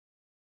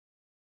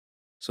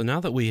So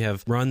now that we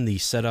have run the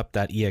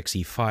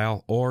setup.exe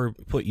file or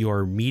put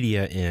your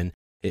media in,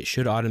 it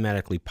should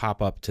automatically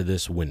pop up to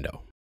this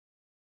window.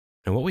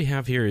 Now what we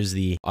have here is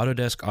the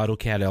Autodesk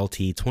AutoCAD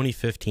LT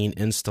 2015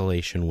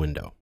 installation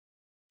window.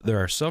 There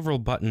are several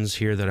buttons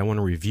here that I want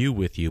to review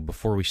with you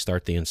before we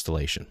start the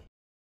installation.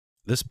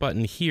 This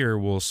button here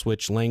will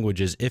switch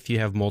languages if you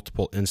have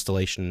multiple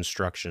installation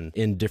instruction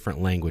in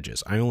different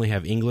languages. I only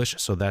have English,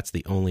 so that's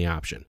the only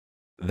option.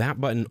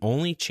 That button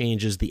only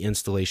changes the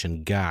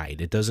installation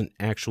guide. It doesn't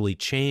actually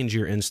change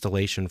your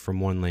installation from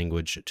one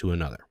language to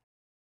another.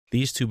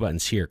 These two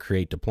buttons here,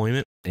 Create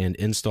Deployment and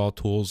Install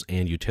Tools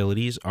and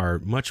Utilities, are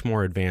much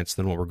more advanced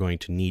than what we're going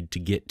to need to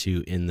get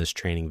to in this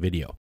training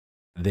video.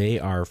 They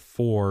are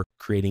for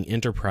creating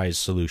enterprise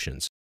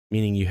solutions,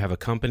 meaning you have a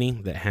company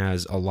that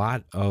has a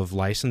lot of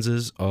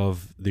licenses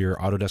of your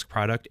Autodesk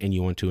product and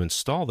you want to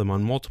install them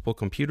on multiple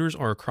computers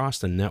or across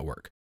the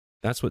network.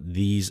 That's what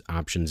these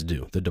options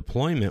do. The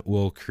deployment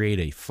will create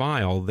a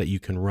file that you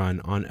can run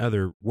on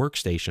other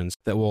workstations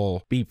that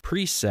will be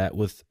preset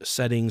with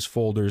settings,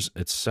 folders,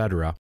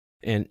 etc.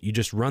 And you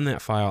just run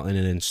that file and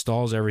it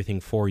installs everything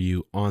for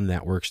you on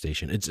that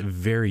workstation. It's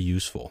very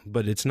useful,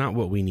 but it's not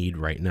what we need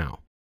right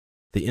now.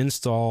 The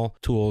Install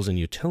Tools and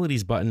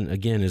Utilities button,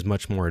 again, is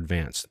much more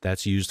advanced.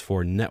 That's used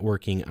for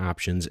networking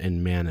options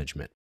and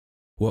management.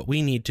 What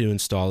we need to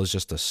install is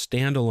just a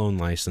standalone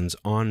license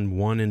on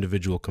one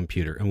individual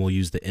computer, and we'll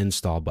use the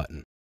Install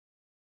button.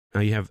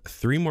 Now you have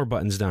three more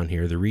buttons down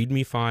here: the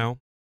README file,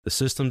 the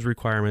Systems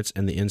Requirements,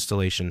 and the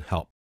Installation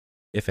Help.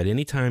 If at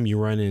any time you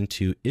run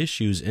into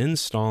issues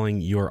installing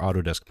your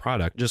Autodesk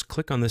product, just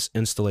click on this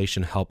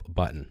Installation Help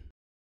button.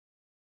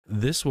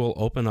 This will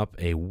open up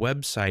a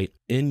website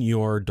in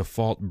your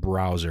default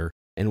browser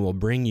and will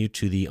bring you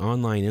to the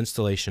Online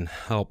Installation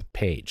Help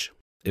page.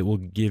 It will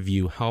give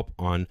you help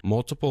on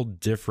multiple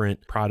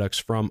different products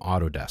from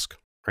Autodesk.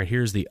 Right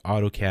here's the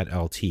AutoCAD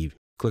LT.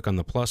 Click on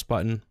the plus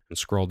button and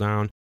scroll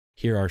down.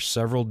 Here are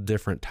several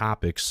different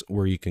topics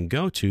where you can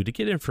go to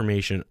get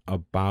information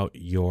about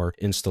your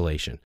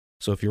installation.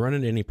 So if you run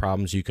into any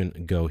problems, you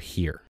can go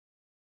here.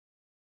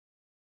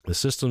 The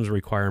systems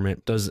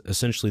requirement does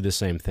essentially the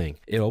same thing.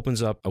 It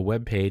opens up a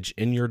web page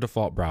in your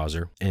default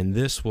browser, and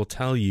this will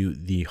tell you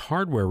the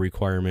hardware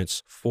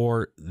requirements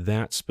for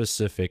that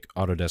specific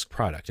Autodesk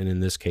product. And in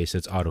this case,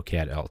 it's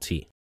AutoCAD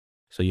LT.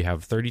 So you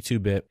have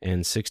 32-bit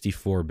and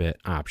 64-bit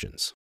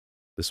options.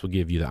 This will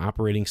give you the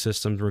operating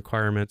system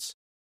requirements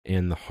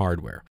and the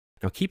hardware.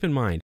 Now keep in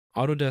mind,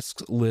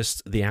 Autodesk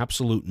lists the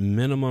absolute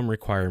minimum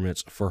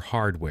requirements for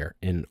hardware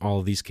in all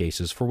of these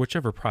cases for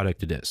whichever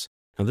product it is.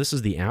 Now this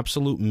is the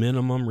absolute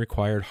minimum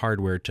required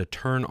hardware to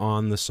turn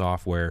on the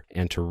software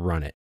and to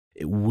run it.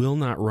 It will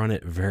not run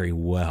it very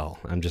well.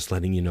 I'm just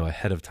letting you know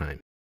ahead of time.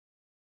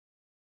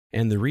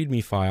 And the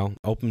README file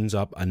opens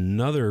up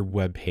another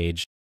web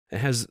page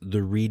that has the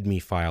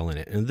README file in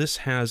it. And this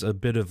has a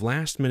bit of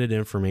last minute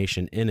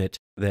information in it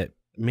that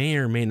may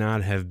or may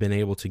not have been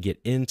able to get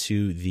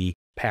into the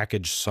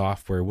package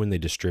software when they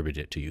distribute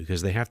it to you,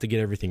 because they have to get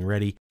everything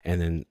ready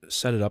and then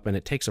set it up, and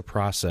it takes a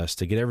process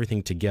to get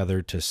everything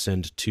together to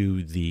send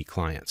to the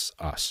clients,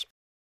 us.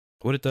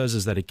 What it does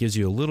is that it gives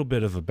you a little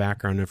bit of a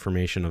background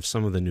information of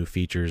some of the new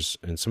features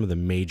and some of the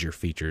major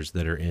features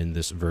that are in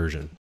this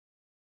version.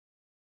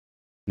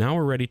 Now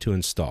we're ready to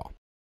install.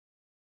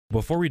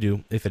 Before we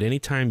do, if at any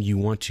time you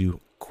want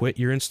to quit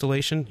your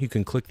installation, you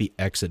can click the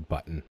exit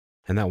button,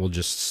 and that will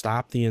just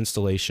stop the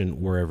installation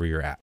wherever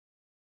you're at.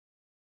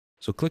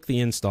 So click the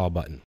Install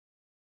button.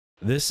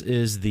 This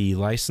is the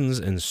License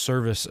and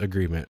Service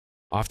Agreement,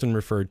 often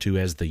referred to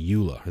as the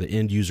EULA, or the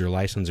End User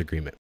License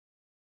Agreement.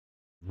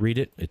 Read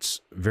it.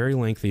 It's very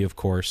lengthy, of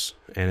course,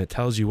 and it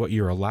tells you what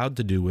you're allowed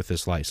to do with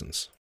this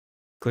license.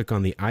 Click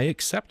on the I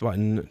Accept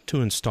button to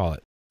install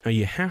it. Now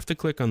you have to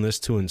click on this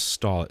to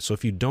install it. So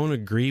if you don't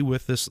agree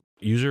with this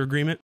user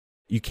agreement,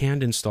 you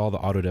can't install the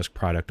Autodesk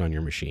product on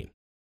your machine.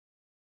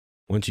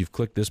 Once you've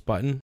clicked this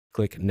button,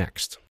 click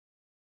Next.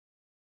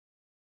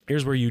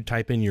 Here's where you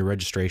type in your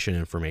registration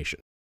information.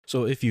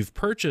 So if you've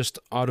purchased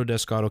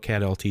Autodesk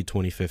AutoCAD LT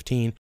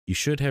 2015, you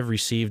should have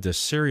received a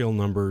serial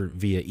number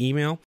via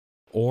email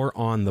or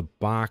on the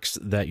box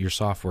that your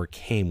software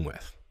came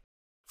with.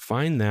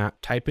 Find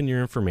that, type in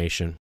your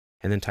information,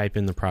 and then type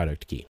in the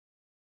product key.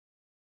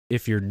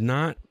 If you're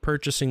not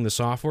purchasing the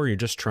software, you're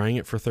just trying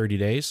it for 30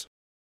 days,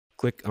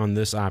 click on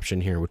this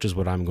option here, which is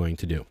what I'm going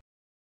to do.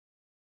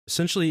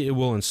 Essentially, it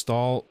will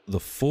install the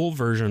full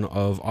version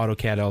of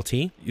AutoCAD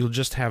LT. You'll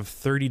just have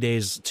 30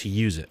 days to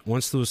use it.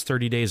 Once those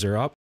 30 days are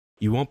up,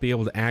 you won't be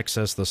able to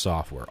access the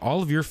software.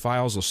 All of your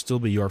files will still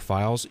be your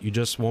files. You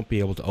just won't be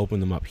able to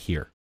open them up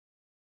here.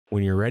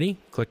 When you're ready,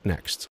 click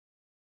Next.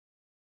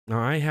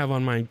 Now, I have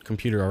on my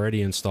computer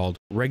already installed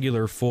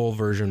regular full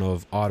version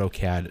of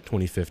AutoCAD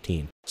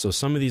 2015. So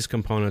some of these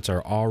components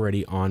are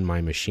already on my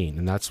machine,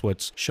 and that's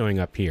what's showing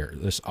up here.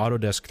 This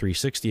Autodesk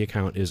 360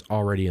 account is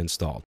already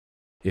installed.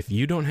 If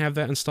you don't have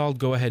that installed,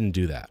 go ahead and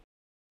do that.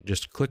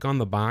 Just click on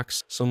the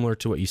box similar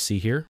to what you see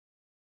here,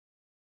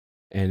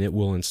 and it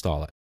will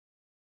install it.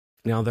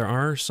 Now, there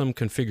are some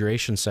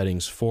configuration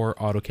settings for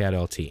AutoCAD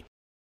LT.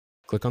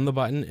 Click on the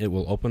button, it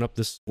will open up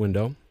this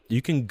window.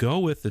 You can go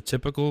with the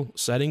typical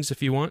settings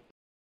if you want.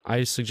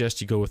 I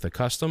suggest you go with a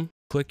custom.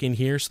 Click in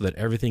here so that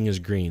everything is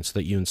green, so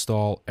that you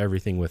install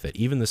everything with it,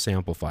 even the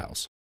sample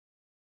files.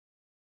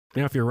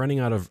 Now, if you're running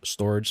out of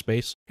storage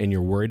space and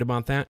you're worried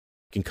about that,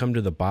 you can come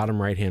to the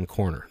bottom right-hand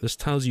corner. This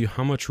tells you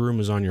how much room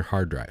is on your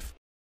hard drive.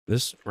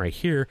 This right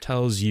here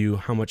tells you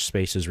how much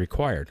space is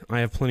required.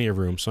 I have plenty of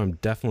room, so I'm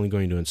definitely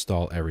going to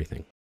install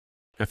everything.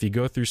 Now, if you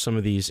go through some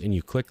of these and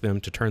you click them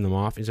to turn them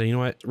off, and say, you know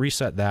what,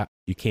 reset that,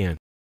 you can.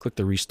 Click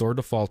the Restore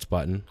Defaults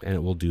button, and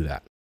it will do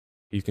that.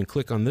 You can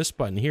click on this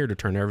button here to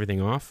turn everything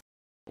off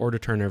or to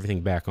turn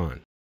everything back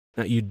on.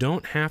 Now, you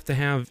don't have to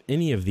have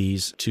any of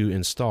these to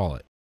install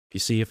it. You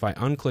see, if I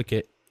unclick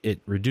it,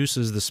 it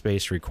reduces the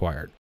space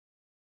required.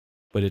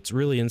 But it's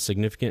really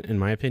insignificant in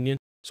my opinion,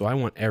 so I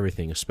want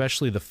everything,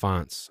 especially the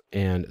fonts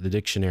and the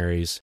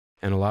dictionaries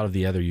and a lot of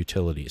the other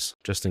utilities,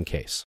 just in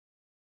case.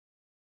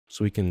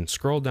 So we can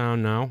scroll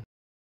down now.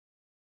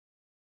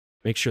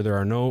 Make sure there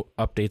are no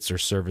updates or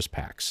service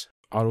packs.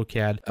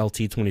 AutoCAD LT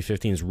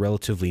 2015 is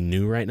relatively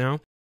new right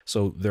now,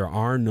 so there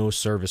are no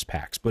service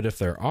packs. But if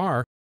there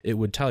are, it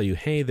would tell you,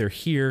 hey, they're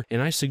here,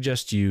 and I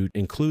suggest you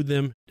include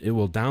them. It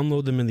will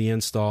download them in the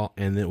install,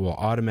 and it will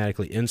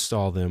automatically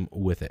install them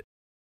with it.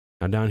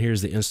 Now down here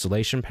is the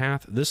installation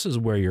path. This is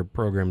where your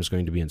program is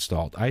going to be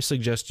installed. I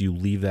suggest you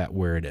leave that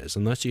where it is.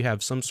 Unless you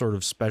have some sort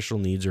of special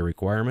needs or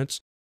requirements,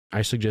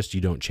 I suggest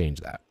you don't change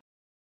that.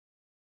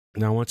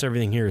 Now once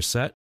everything here is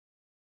set,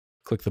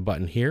 click the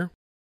button here,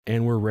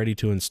 and we're ready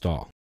to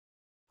install.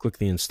 Click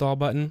the install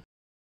button,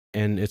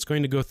 and it's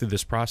going to go through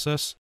this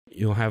process.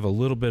 You'll have a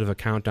little bit of a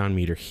countdown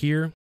meter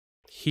here,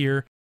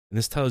 here, and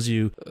this tells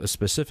you a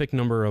specific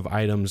number of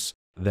items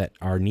that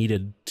are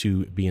needed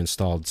to be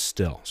installed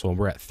still. So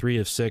we're at 3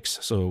 of 6,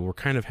 so we're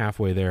kind of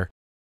halfway there.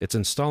 It's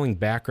installing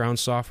background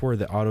software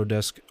that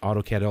Autodesk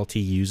AutoCAD LT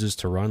uses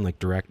to run, like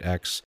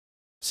DirectX,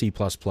 C++,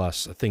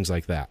 things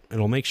like that.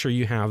 It'll make sure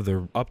you have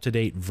the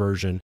up-to-date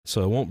version,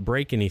 so it won't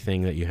break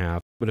anything that you have,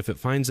 but if it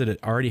finds that it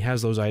already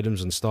has those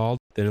items installed,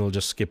 then it'll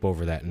just skip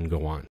over that and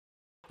go on.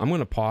 I'm going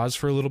to pause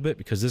for a little bit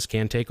because this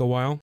can take a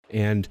while,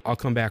 and I'll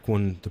come back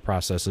when the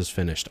process is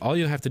finished. All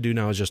you'll have to do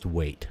now is just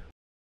wait.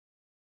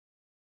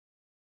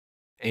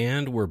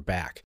 And we're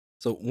back.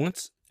 So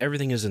once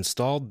everything is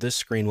installed, this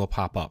screen will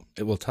pop up.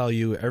 It will tell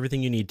you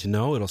everything you need to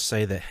know. It'll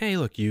say that, hey,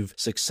 look, you've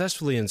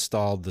successfully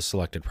installed the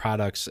selected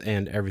products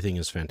and everything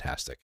is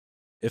fantastic.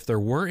 If there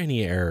were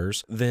any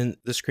errors, then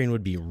the screen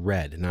would be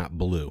red, not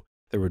blue.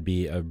 There would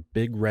be a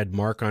big red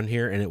mark on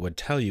here and it would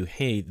tell you,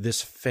 hey,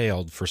 this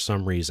failed for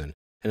some reason.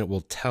 And it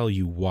will tell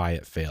you why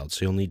it failed.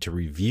 So you'll need to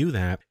review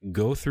that,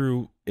 go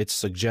through its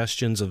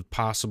suggestions of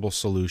possible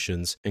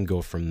solutions, and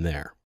go from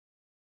there.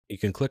 You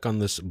can click on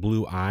this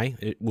blue eye.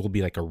 It will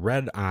be like a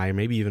red eye,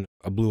 maybe even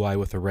a blue eye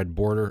with a red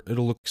border.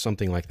 It'll look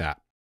something like that.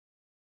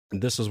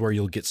 And this is where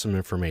you'll get some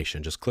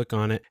information. Just click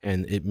on it,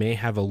 and it may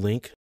have a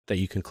link that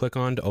you can click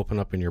on to open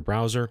up in your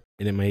browser,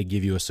 and it may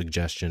give you a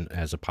suggestion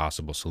as a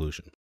possible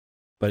solution.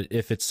 But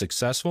if it's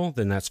successful,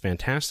 then that's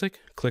fantastic.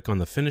 Click on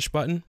the Finish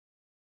button.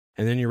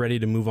 And then you're ready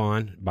to move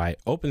on by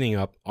opening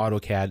up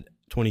AutoCAD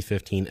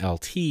 2015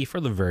 LT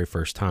for the very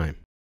first time.